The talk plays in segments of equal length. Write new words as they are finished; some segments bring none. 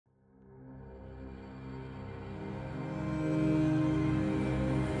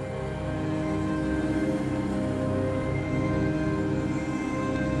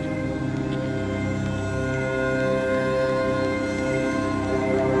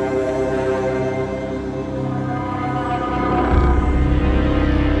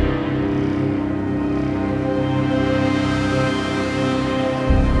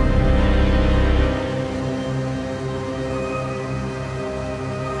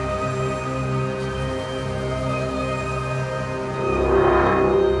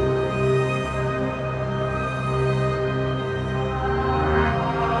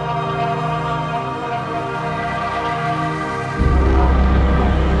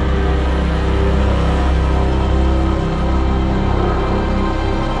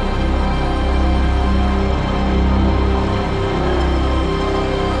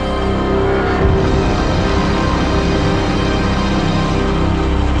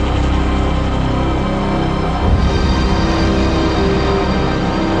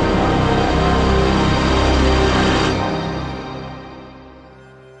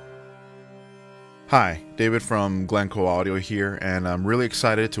David from Glencoe Audio here, and I'm really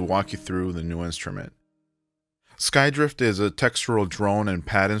excited to walk you through the new instrument. SKYEDRIFT is a textural drone and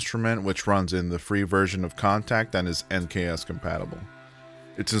pad instrument which runs in the free version of Kontakt and is NKS compatible.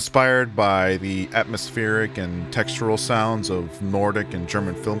 It's inspired by the atmospheric and textural sounds of Nordic and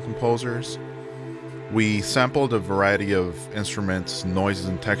German film composers. We sampled a variety of instruments, noises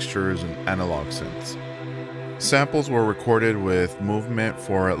and textures, and analog synths. Samples were recorded with movement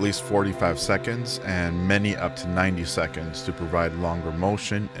for at least 45 seconds and many up to 90 seconds to provide longer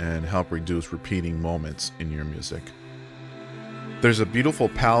motion and help reduce repeating moments in your music. There's a beautiful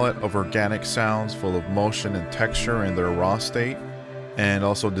palette of organic sounds full of motion and texture in their raw state, and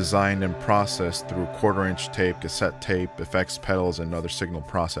also designed and processed through quarter-inch tape, cassette tape, effects pedals, and other signal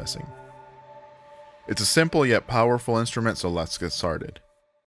processing. It's a simple yet powerful instrument, so let's get started.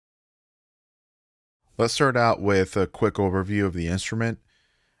 Let's start out with a quick overview of the instrument.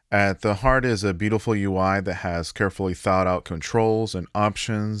 At the heart is a beautiful UI that has carefully thought out controls and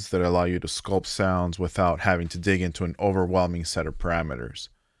options that allow you to sculpt sounds without having to dig into an overwhelming set of parameters.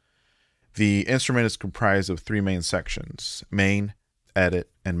 The instrument is comprised of three main sections: main,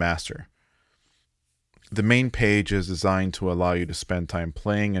 edit, and master. The main page is designed to allow you to spend time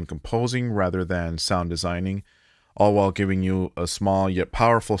playing and composing rather than sound designing, all while giving you a small yet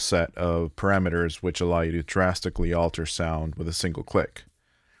powerful set of parameters which allow you to drastically alter sound with a single click.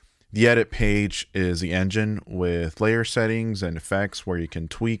 The edit page is the engine with layer settings and effects where you can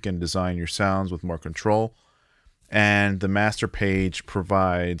tweak and design your sounds with more control, and the master page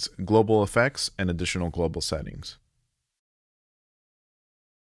provides global effects and additional global settings.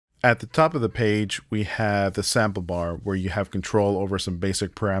 At the top of the page, we have the sample bar where you have control over some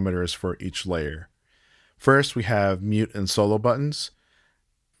basic parameters for each layer. First, we have mute and solo buttons,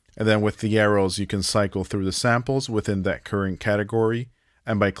 and then with the arrows you can cycle through the samples within that current category,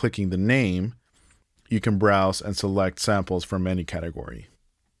 and by clicking the name, you can browse and select samples from any category.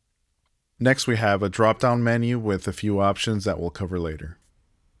 Next, we have a drop-down menu with a few options that we'll cover later.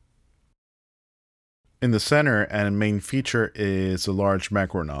 In the center and main feature is a large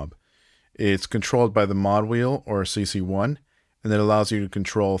macro knob. It's controlled by the mod wheel or CC1, and it allows you to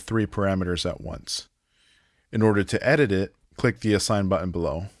control 3 parameters at once. In order to edit it, click the Assign button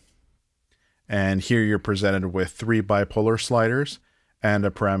below. And here you're presented with 3 bipolar sliders and a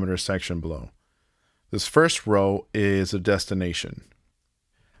parameter section below. This first row is a destination.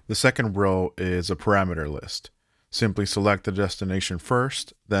 The second row is a parameter list. Simply select the destination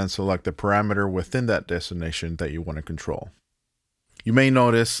first, then select the parameter within that destination that you want to control. You may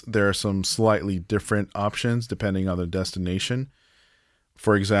notice there are some slightly different options depending on the destination.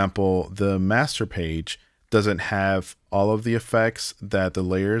 For example, the master page doesn't have all of the effects that the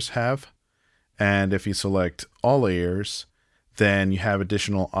layers have, and if you select all layers, then you have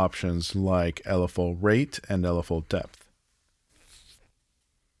additional options like LFO rate and LFO depth.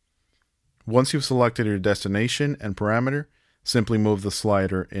 Once you've selected your destination and parameter, simply move the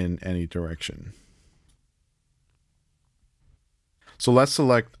slider in any direction. So let's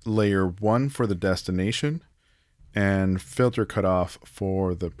select layer 1 for the destination and filter cutoff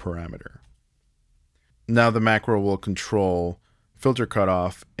for the parameter. Now the macro will control filter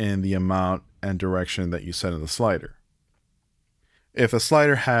cutoff in the amount and direction that you set in the slider. If a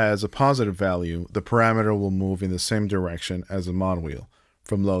slider has a positive value, the parameter will move in the same direction as the mod wheel,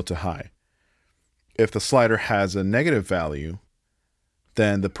 from low to high. If the slider has a negative value,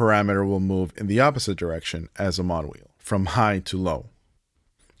 then the parameter will move in the opposite direction as a mod wheel, from high to low.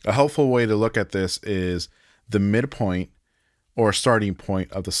 A helpful way to look at this is the midpoint or starting point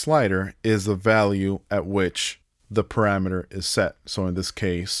of the slider is the value at which the parameter is set. So in this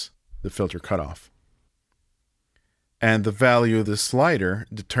case, the filter cutoff. And the value of the slider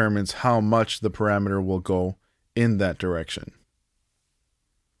determines how much the parameter will go in that direction.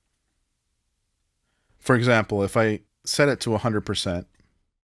 For example, if I set it to 100%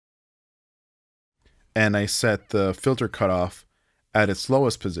 and I set the filter cutoff at its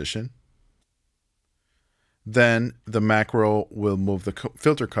lowest position, then the macro will move the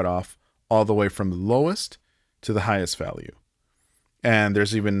filter cutoff all the way from the lowest to the highest value. And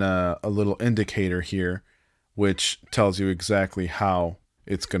there's even a little indicator here which tells you exactly how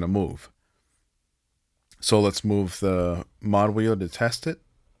it's going to move. So let's move the mod wheel to test it.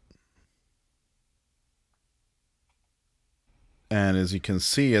 And as you can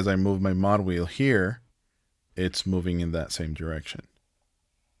see, as I move my mod wheel here, it's moving in that same direction.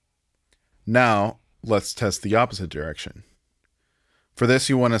 Now, let's test the opposite direction. For this,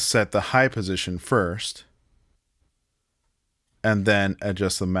 you want to set the high position first, and then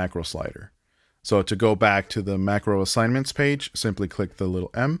adjust the macro slider. So to go back to the macro assignments page, simply click the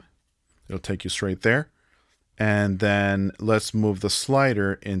little M. It'll take you straight there. And then let's move the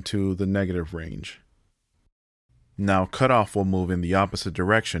slider into the negative range. Now cutoff will move in the opposite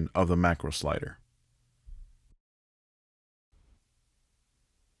direction of the macro slider.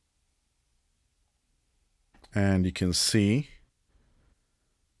 And you can see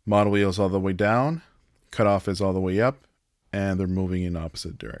model wheel is all the way down, cutoff is all the way up, and they're moving in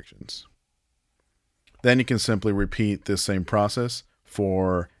opposite directions. Then you can simply repeat this same process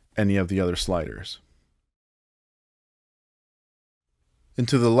for any of the other sliders. And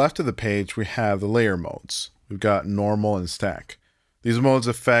to the left of the page, we have the layer modes. We've got normal and stack. These modes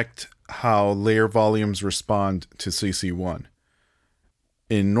affect how layer volumes respond to CC1.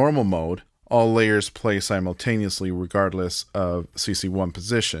 In normal mode, all layers play simultaneously regardless of CC1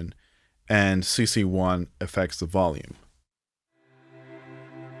 position, and CC1 affects the volume.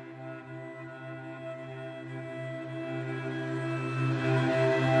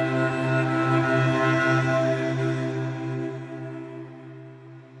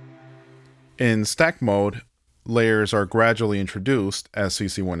 In stack mode, layers are gradually introduced as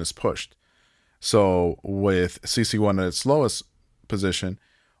CC1 is pushed. So with CC1 at its lowest position,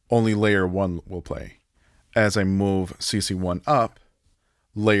 only layer 1 will play. As I move CC1 up,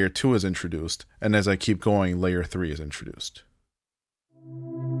 layer 2 is introduced, and as I keep going, layer 3 is introduced.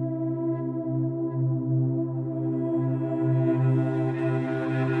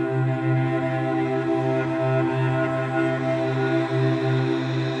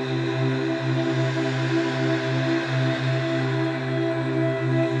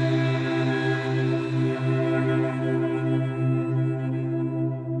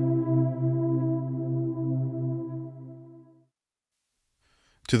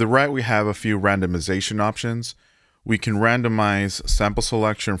 To the right, we have a few randomization options. We can randomize sample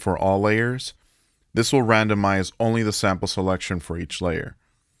selection for all layers. This will randomize only the sample selection for each layer.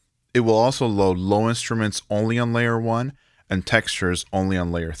 It will also load low instruments only on layer 1 and textures only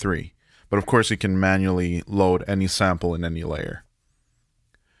on layer 3. But of course, you can manually load any sample in any layer.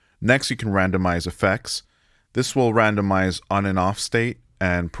 Next, you can randomize effects. This will randomize on and off state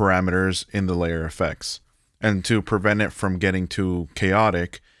and parameters in the layer effects. And to prevent it from getting too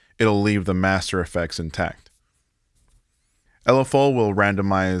chaotic, it'll leave the master effects intact. LFO will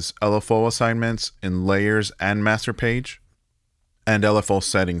randomize LFO assignments in layers and master page, and LFO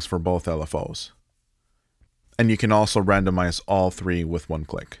settings for both LFOs. And you can also randomize all three with one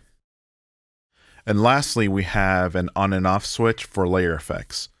click. And lastly, we have an on and off switch for layer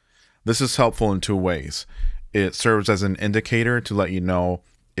effects. This is helpful in two ways. It serves as an indicator to let you know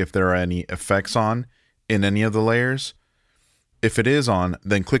if there are any effects on in any of the layers. If it is on,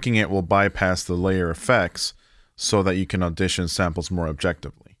 then clicking it will bypass the layer effects so that you can audition samples more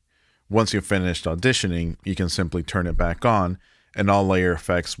objectively. Once you've finished auditioning, you can simply turn it back on and all layer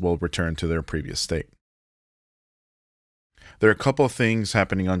effects will return to their previous state. There are a couple of things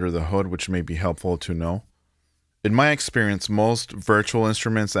happening under the hood which may be helpful to know. In my experience, most virtual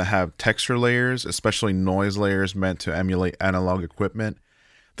instruments that have texture layers, especially noise layers meant to emulate analog equipment,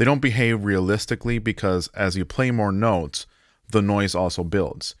 they don't behave realistically because as you play more notes, the noise also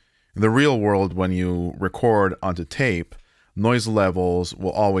builds. In the real world, when you record onto tape, noise levels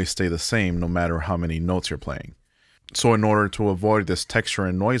will always stay the same no matter how many notes you're playing. So in order to avoid this texture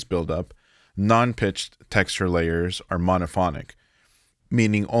and noise buildup, non-pitched texture layers are monophonic,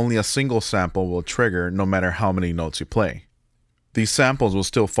 meaning only a single sample will trigger no matter how many notes you play. These samples will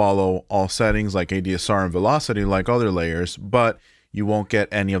still follow all settings like ADSR and velocity like other layers, but you won't get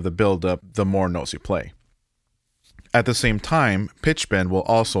any of the buildup the more notes you play. At the same time, pitch bend will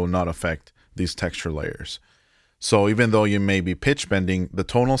also not affect these texture layers. So even though you may be pitch bending the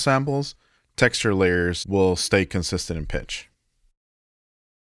tonal samples, texture layers will stay consistent in pitch.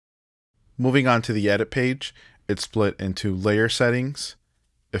 Moving on to the edit page, it's split into layer settings,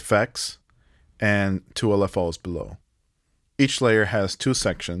 effects, and two LFOs below. Each layer has two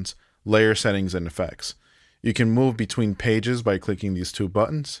sections, layer settings and effects. You can move between pages by clicking these two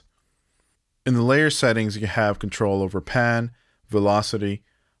buttons. In the layer settings, you have control over pan, velocity,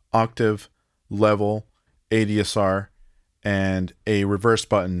 octave, level, ADSR, and a reverse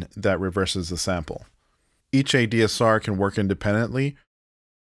button that reverses the sample. Each ADSR can work independently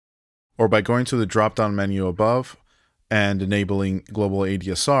or by going to the drop-down menu above and enabling global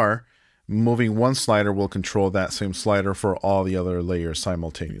ADSR, moving one slider will control that same slider for all the other layers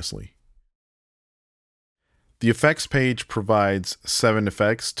simultaneously. The effects page provides 7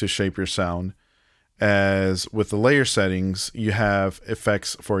 effects to shape your sound. As with the layer settings, you have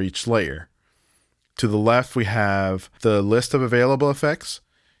effects for each layer. To the left, we have the list of available effects.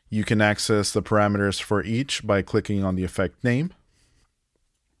 You can access the parameters for each by clicking on the effect name.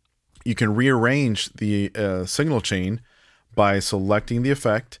 You can rearrange the signal chain by selecting the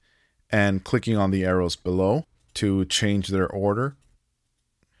effect and clicking on the arrows below to change their order.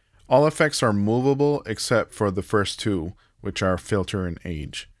 All effects are movable except for the first two, which are filter and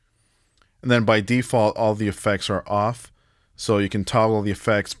age. And then by default, all the effects are off, so you can toggle the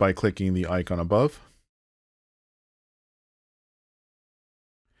effects by clicking the icon above.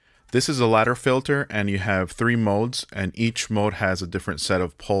 This is a ladder filter, and you have 3 modes, and each mode has a different set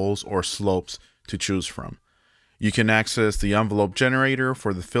of poles or slopes to choose from. You can access the envelope generator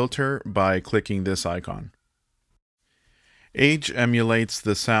for the filter by clicking this icon. Age emulates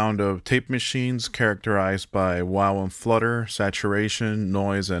the sound of tape machines characterized by wow and flutter, saturation,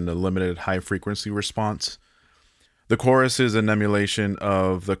 noise, and a limited high frequency response. The chorus is an emulation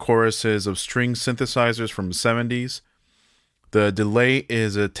of the choruses of string synthesizers from the 70s. The delay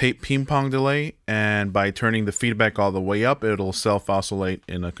is a tape ping pong delay, and by turning the feedback all the way up, it'll self-oscillate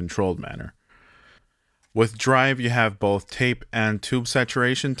in a controlled manner. With drive, you have both tape and tube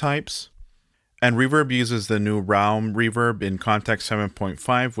saturation types. And reverb uses the new Realm reverb in Kontakt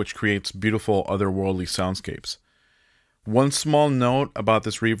 7.5, which creates beautiful otherworldly soundscapes. One small note about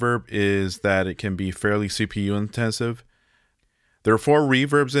this reverb is that it can be fairly CPU intensive. There are 4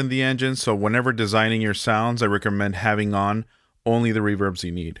 reverbs in the engine, so whenever designing your sounds, I recommend having on only the reverbs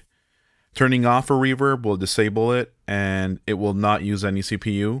you need. Turning off a reverb will disable it, and it will not use any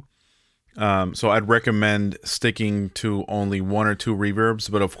CPU. So I'd recommend sticking to only 1 or 2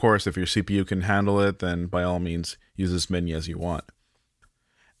 reverbs, but of course, if your CPU can handle it, then by all means, use as many as you want.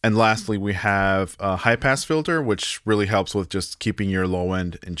 And lastly, we have a high pass filter, which really helps with just keeping your low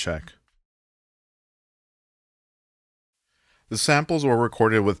end in check. The samples were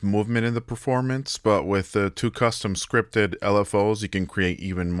recorded with movement in the performance, but with the 2 custom scripted LFOs, you can create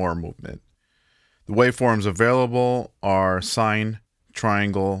even more movement. The waveforms available are sine,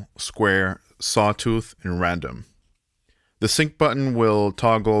 triangle, square, sawtooth, and random. The sync button will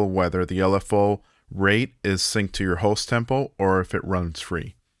toggle whether the LFO rate is synced to your host tempo or if it runs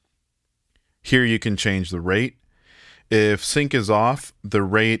free. Here you can change the rate. If sync is off, the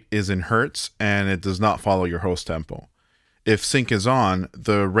rate is in hertz and it does not follow your host tempo. If sync is on,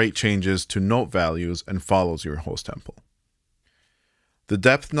 the rate changes to note values and follows your host tempo. The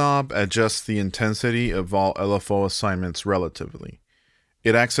depth knob adjusts the intensity of all LFO assignments relatively.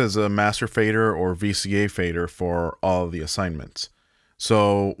 It acts as a master fader or VCA fader for all of the assignments.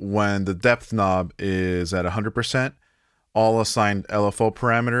 So when the depth knob is at 100%, all assigned LFO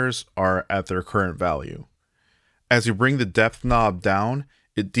parameters are at their current value. As you bring the depth knob down,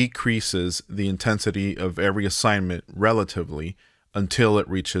 it decreases the intensity of every assignment relatively until it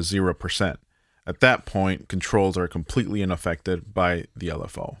reaches 0%. At that point, controls are completely unaffected by the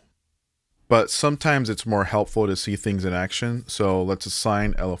LFO. But sometimes it's more helpful to see things in action, so let's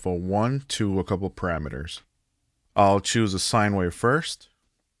assign LFO1 to a couple parameters. I'll choose a sine wave first,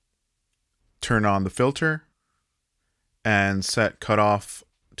 turn on the filter, and set cutoff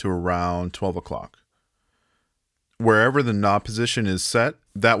to around 12 o'clock. Wherever the knob position is set,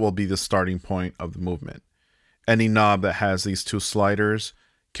 that will be the starting point of the movement. Any knob that has these 2 sliders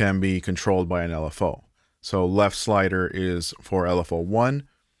can be controlled by an LFO. So left slider is for LFO1,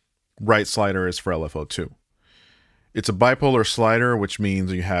 right slider is for LFO2. It's a bipolar slider, which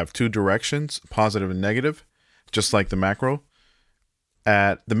means you have 2 directions, positive and negative, just like the macro.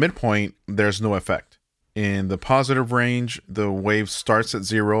 At the midpoint, there's no effect. In the positive range, the wave starts at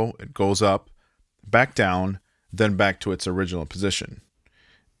 0, it goes up, back down, then back to its original position.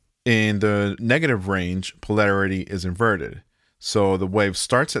 In the negative range, polarity is inverted. So the wave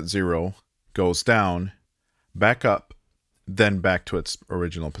starts at 0, goes down, back up, then back to its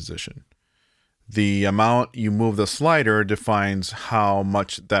original position. The amount you move the slider defines how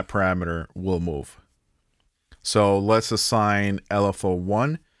much that parameter will move. So let's assign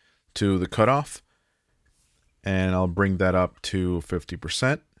LFO1 to the cutoff, and I'll bring that up to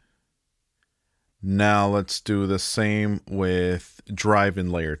 50%. Now let's do the same with drive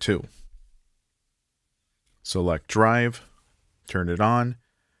in layer 2. Select drive, turn it on,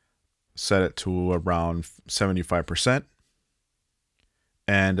 set it to around 75%,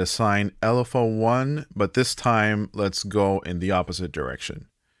 and assign LFO1, but this time let's go in the opposite direction.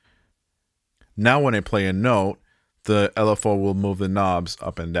 Now when I play a note, the LFO will move the knobs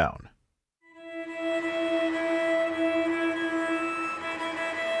up and down.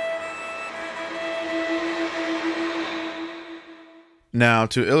 Now,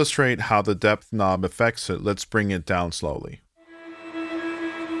 to illustrate how the depth knob affects it, let's bring it down slowly.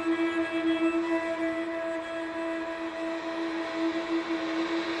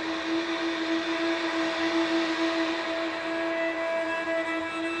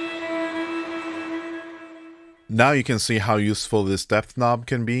 Now you can see how useful this depth knob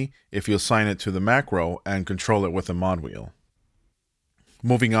can be if you assign it to the macro and control it with a mod wheel.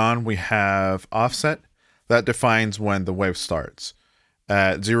 Moving on, we have offset. That defines when the wave starts.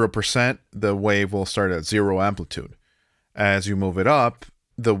 At 0%, the wave will start at 0 amplitude. As you move it up,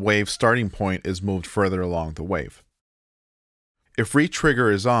 the wave starting point is moved further along the wave. If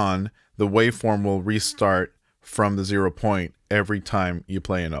retrigger is on, the waveform will restart from the 0 point every time you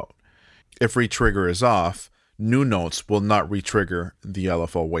play a note. If retrigger is off, new notes will not retrigger the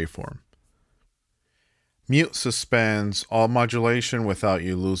LFO waveform. Mute suspends all modulation without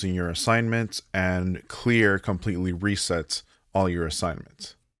you losing your assignments, and clear completely resets all your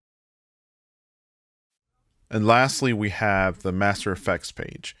assignments. And lastly, we have the Master Effects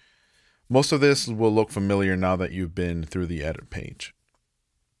page. Most of this will look familiar now that you've been through the edit page.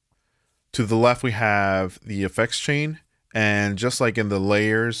 To the left, we have the effects chain, and just like in the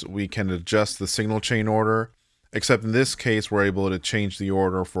layers, we can adjust the signal chain order, except in this case, we're able to change the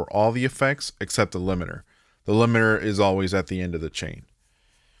order for all the effects except the limiter. The limiter is always at the end of the chain.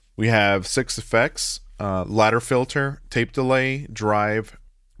 We have 6 effects: ladder filter, tape delay, drive,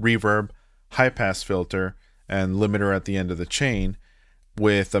 reverb, high pass filter, and limiter at the end of the chain,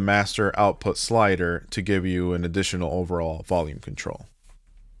 with a master output slider to give you an additional overall volume control.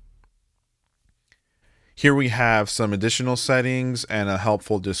 Here we have some additional settings and a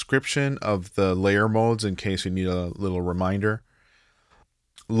helpful description of the layer modes in case you need a little reminder.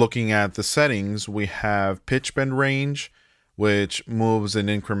 Looking at the settings, we have pitch bend range, which moves in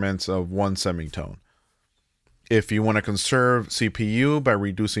increments of 1 semitone. If you want to conserve CPU by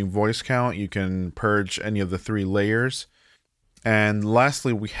reducing voice count, you can purge any of the 3 layers. And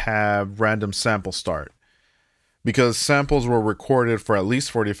lastly, we have random sample start. Because samples were recorded for at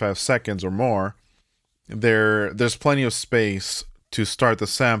least 45 seconds or more, there's plenty of space to start the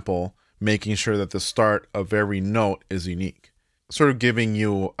sample, making sure that the start of every note is unique, sort of giving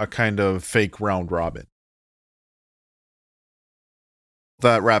you a kind of fake round robin.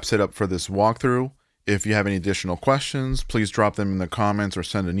 That wraps it up for this walkthrough. If you have any additional questions, please drop them in the comments or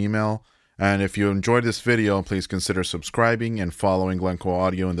send an email. And if you enjoyed this video, please consider subscribing and following Glencoe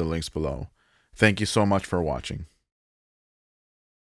Audio in the links below. Thank you so much for watching.